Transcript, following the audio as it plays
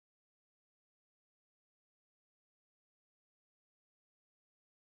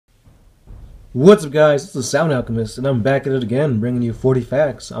What's up guys, it's the Sound Alchemist, and I'm back at it again, bringing you 40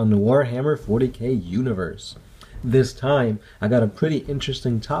 facts on the Warhammer 40k universe. This time, I got a pretty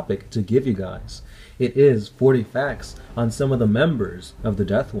interesting topic to give you guys. It is 40 facts on some of the members of the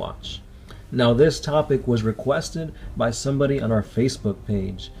Deathwatch. Now this topic was requested by somebody on our Facebook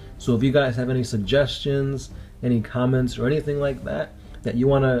page, so if you guys have any suggestions, any comments, or anything like that you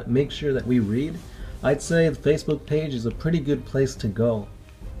want to make sure that we read, I'd say the Facebook page is a pretty good place to go.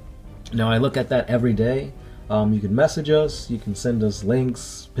 Now I look at that every day. You can message us, you can send us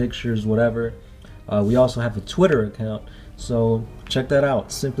links, pictures, whatever. We also have a Twitter account, so check that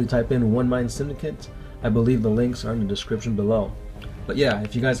out. Simply type in One Mind Syndicate. I believe the links are in the description below. But yeah,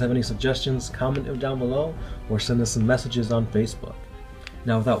 if you guys have any suggestions, comment them down below or send us some messages on Facebook.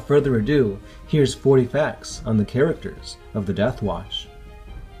 Now without further ado, here's 40 facts on the characters of the Deathwatch.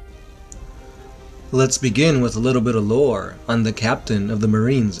 Let's begin with a little bit of lore on the captain of the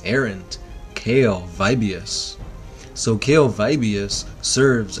Marines errant, Cale Vibius. So Cale Vibius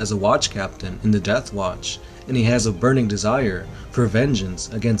serves as a watch captain in the Deathwatch, and he has a burning desire for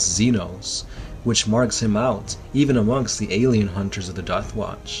vengeance against Xenos, which marks him out even amongst the alien hunters of the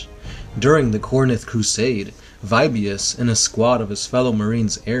Deathwatch. During the Cornith Crusade, Vibius and a squad of his fellow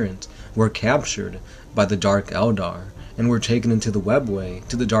Marines errant were captured by the Dark Eldar, and were taken into the webway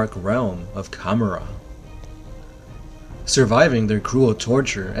to the dark realm of Camera. Surviving their cruel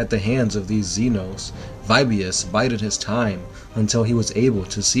torture at the hands of these Xenos, Vibius bided his time until he was able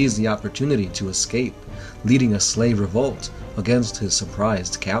to seize the opportunity to escape, leading a slave revolt against his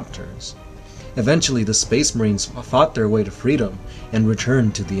surprised captors. Eventually the Space Marines fought their way to freedom and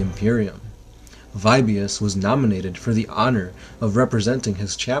returned to the Imperium. Vibius was nominated for the honor of representing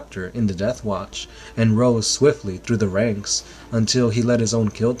his chapter in the Deathwatch, and rose swiftly through the ranks until he led his own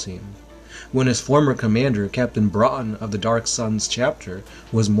kill team. When his former commander, Captain Broughton of the Dark Suns chapter,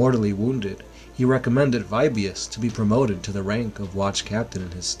 was mortally wounded, he recommended Vibius to be promoted to the rank of watch captain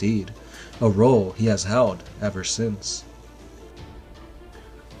in his stead, a role he has held ever since.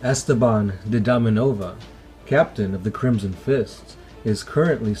 Esteban de Damanova, captain of the Crimson Fists, is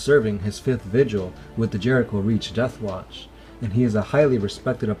currently serving his 5th vigil with the Jericho Reach Deathwatch, and he is a highly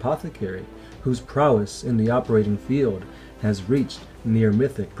respected apothecary whose prowess in the operating field has reached near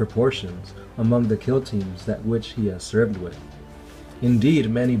mythic proportions among the kill teams that which he has served with.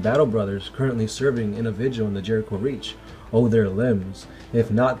 Indeed, many battle brothers currently serving in a vigil in the Jericho Reach owe their limbs, if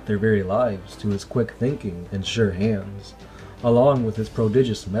not their very lives, to his quick thinking and sure hands. Along with his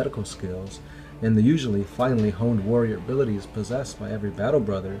prodigious medical skills, and the usually finely honed warrior abilities possessed by every battle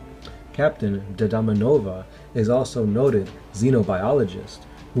brother, Captain de Damanova is also a noted xenobiologist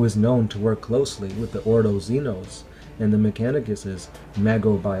who is known to work closely with the Ordo Xenos and the Mechanicus'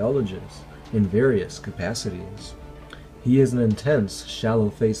 magobiologists in various capacities. He is an intense,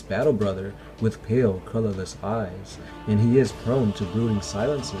 shallow-faced battle brother with pale, colorless eyes, and he is prone to brooding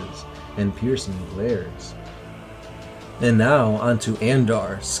silences and piercing glares. And now onto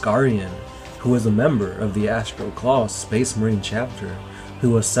Andar Skarian, who is a member of the Astro Claw Space Marine chapter, who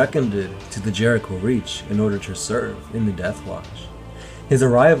was seconded to the Jericho Reach in order to serve in the Deathwatch. His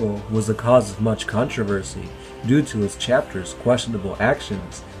arrival was the cause of much controversy due to his chapter's questionable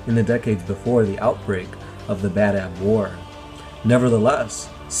actions in the decades before the outbreak of the Badab War.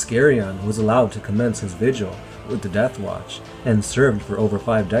 Nevertheless, Skarian was allowed to commence his vigil with the Deathwatch and served for over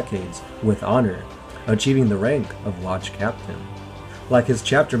 5 decades with honor, achieving the rank of Watch Captain. Like his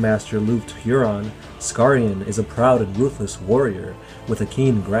chapter master Luft Huron, Skarian is a proud and ruthless warrior with a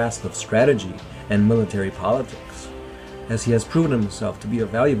keen grasp of strategy and military politics, as he has proven himself to be a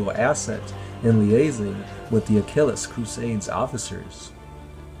valuable asset in liaising with the Achilles Crusades officers.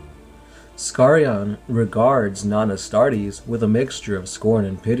 Skarian regards non-Astartes with a mixture of scorn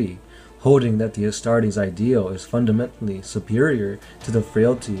and pity, holding that the Astartes ideal is fundamentally superior to the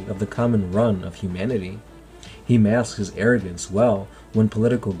frailty of the common run of humanity. He masks his arrogance well when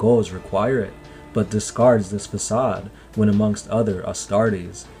political goals require it, but discards this facade when amongst other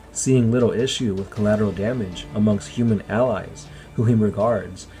Astartes, seeing little issue with collateral damage amongst human allies who he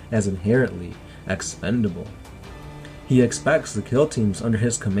regards as inherently expendable. He expects the kill teams under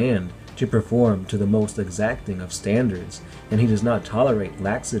his command to perform to the most exacting of standards, and he does not tolerate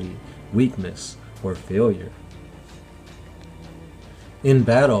laxity, weakness, or failure. In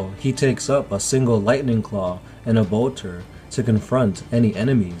battle, he takes up a single lightning claw and a bolter to confront any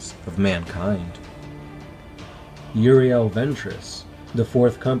enemies of mankind. Uriel Ventress, the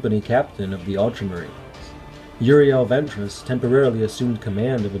 4th Company captain of the Ultramarines. Uriel Ventress temporarily assumed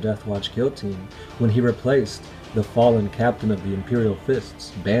command of a Deathwatch kill team when he replaced the fallen captain of the Imperial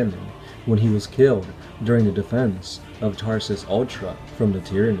Fists, Bannon, when he was killed during the defense of Tarsus Ultra from the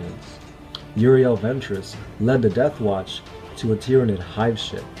Tyranids. Uriel Ventress led the Deathwatch to a Tyranid hive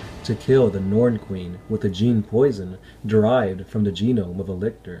ship to kill the Norn Queen with a gene poison derived from the genome of a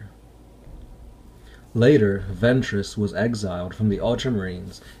lictor. Later, Ventress was exiled from the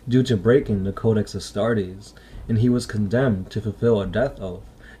Ultramarines due to breaking the Codex Astartes, and he was condemned to fulfill a death oath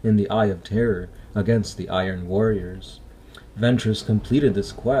in the Eye of Terror against the Iron Warriors. Ventress completed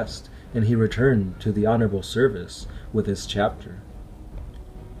this quest, and he returned to the honorable service with his chapter.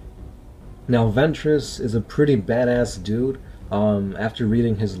 Now, Ventress is a pretty badass dude. After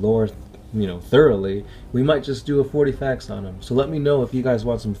reading his lore, thoroughly, we might just do a 40 facts on him. So let me know if you guys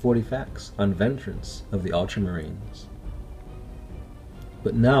want some 40 facts on Ventress of the Ultramarines.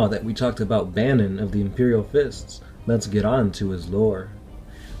 But now that we talked about Bannon of the Imperial Fists, let's get on to his lore.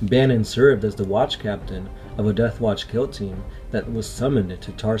 Bannon served as the watch captain of a Deathwatch kill team that was summoned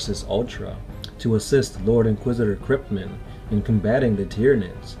to Tarsus Ultra to assist Lord Inquisitor Cryptman in combating the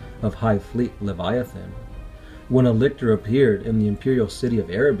Tyranids of High Fleet Leviathan. When a lictor appeared in the imperial city of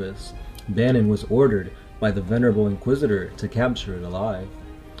Erebus, Bannon was ordered by the Venerable Inquisitor to capture it alive.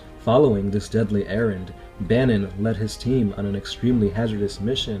 Following this deadly errand, Bannon led his team on an extremely hazardous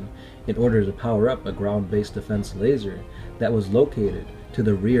mission in order to power up a ground-based defense laser that was located to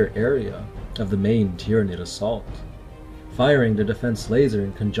the rear area of the main Tyranid assault. Firing the defense laser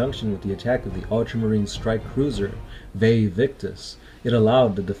in conjunction with the attack of the Ultramarine strike cruiser Vei Victus, it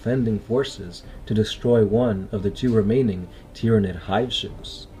allowed the defending forces to destroy one of the two remaining Tyranid hive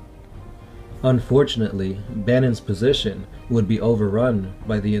ships. Unfortunately, Bannon's position would be overrun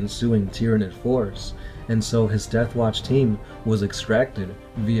by the ensuing Tyranid force, and so his Deathwatch team was extracted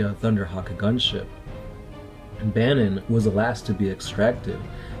via Thunderhawk gunship. Bannon was the last to be extracted,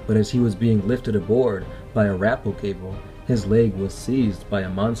 but as he was being lifted aboard by a rappel cable, his leg was seized by a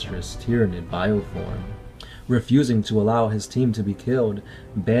monstrous Tyranid bioform. Refusing to allow his team to be killed,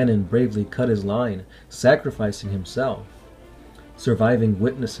 Bannon bravely cut his line, sacrificing himself. Surviving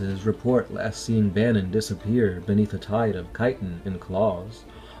witnesses report last seeing Bannon disappear beneath a tide of chitin and claws,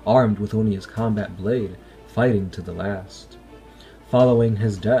 armed with only his combat blade, fighting to the last. Following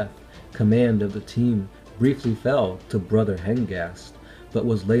his death, command of the team briefly fell to Brother Hengast, but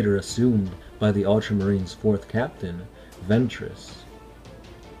was later assumed by the Ultramarines' fourth captain, Ventress.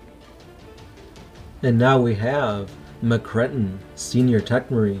 And now we have McCretin, Senior Tech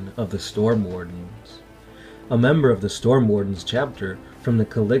Marine of the Storm Wardens. A member of the Storm Wardens chapter from the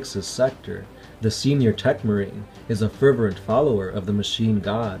Calixus sector, the Senior Tech Marine is a fervent follower of the Machine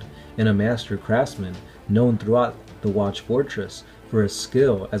God and a master craftsman known throughout the Watch Fortress for his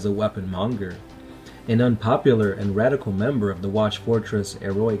skill as a weapon monger. An unpopular and radical member of the Watch Fortress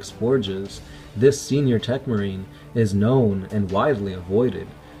Heroics Forges, this Senior Tech Marine is known and widely avoided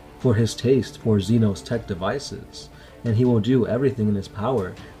for his taste for Xenos tech devices, and he will do everything in his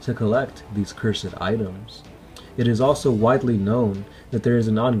power to collect these cursed items. It is also widely known that there is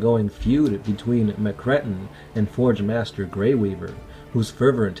an ongoing feud between McCretin and Forge Master Greyweaver, whose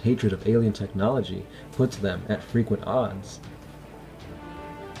fervent hatred of alien technology puts them at frequent odds.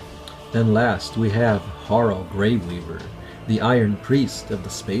 Then last we have Harl Greyweaver, the Iron Priest of the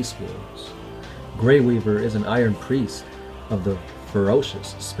Space Wolves. Greyweaver is an Iron Priest of the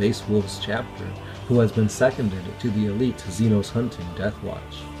ferocious Space Wolves chapter, who has been seconded to the elite Xenos hunting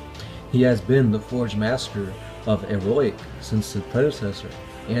Deathwatch. He has been the Forge Master of Heroic since the predecessor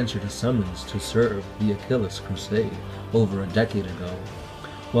answered a summons to serve the Achilles Crusade over a decade ago.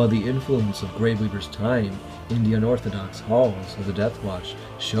 While the influence of Greyweaver's time in the unorthodox halls of the Deathwatch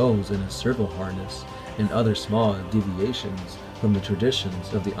shows in his serval harness and other small deviations from the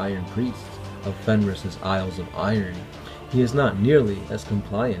traditions of the Iron Priests of Fenris's Isles of Iron, he is not nearly as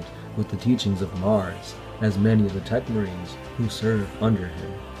compliant with the teachings of Mars as many of the Tech Marines who serve under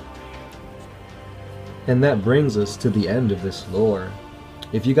him. And that brings us to the end of this lore.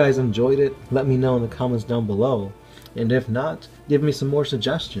 If you guys enjoyed it, let me know in the comments down below, and if not, give me some more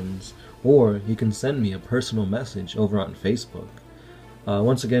suggestions, or you can send me a personal message over on Facebook.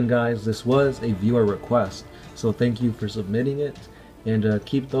 Once again guys, this was a viewer request, so thank you for submitting it, and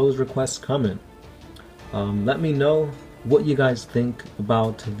keep those requests coming. Let me know what you guys think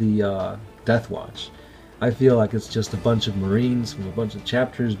about the Deathwatch. I feel like it's just a bunch of Marines from a bunch of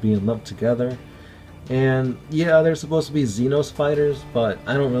chapters being lumped together. And yeah, they're supposed to be Xenos fighters, but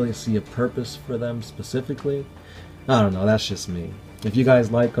I don't really see a purpose for them specifically. I don't know, that's just me. If you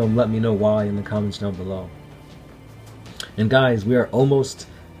guys like them, let me know why in the comments down below. And guys, we are almost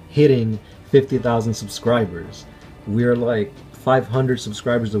hitting 50,000 subscribers. We're like 500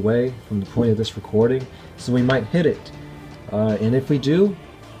 subscribers away from the point of this recording, so we might hit it. And if we do,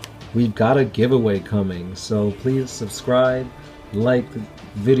 we've got a giveaway coming, so please subscribe, like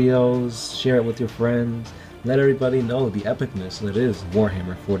videos, share it with your friends, let everybody know the epicness that is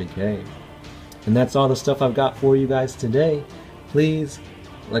Warhammer 40k. And that's all the stuff I've got for you guys today. Please,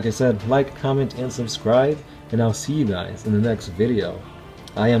 like I said, like, comment, and subscribe, and I'll see you guys in the next video.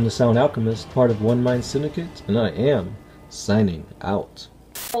 I am the Sound Alchemist, part of One Mind Syndicate, and I am signing out.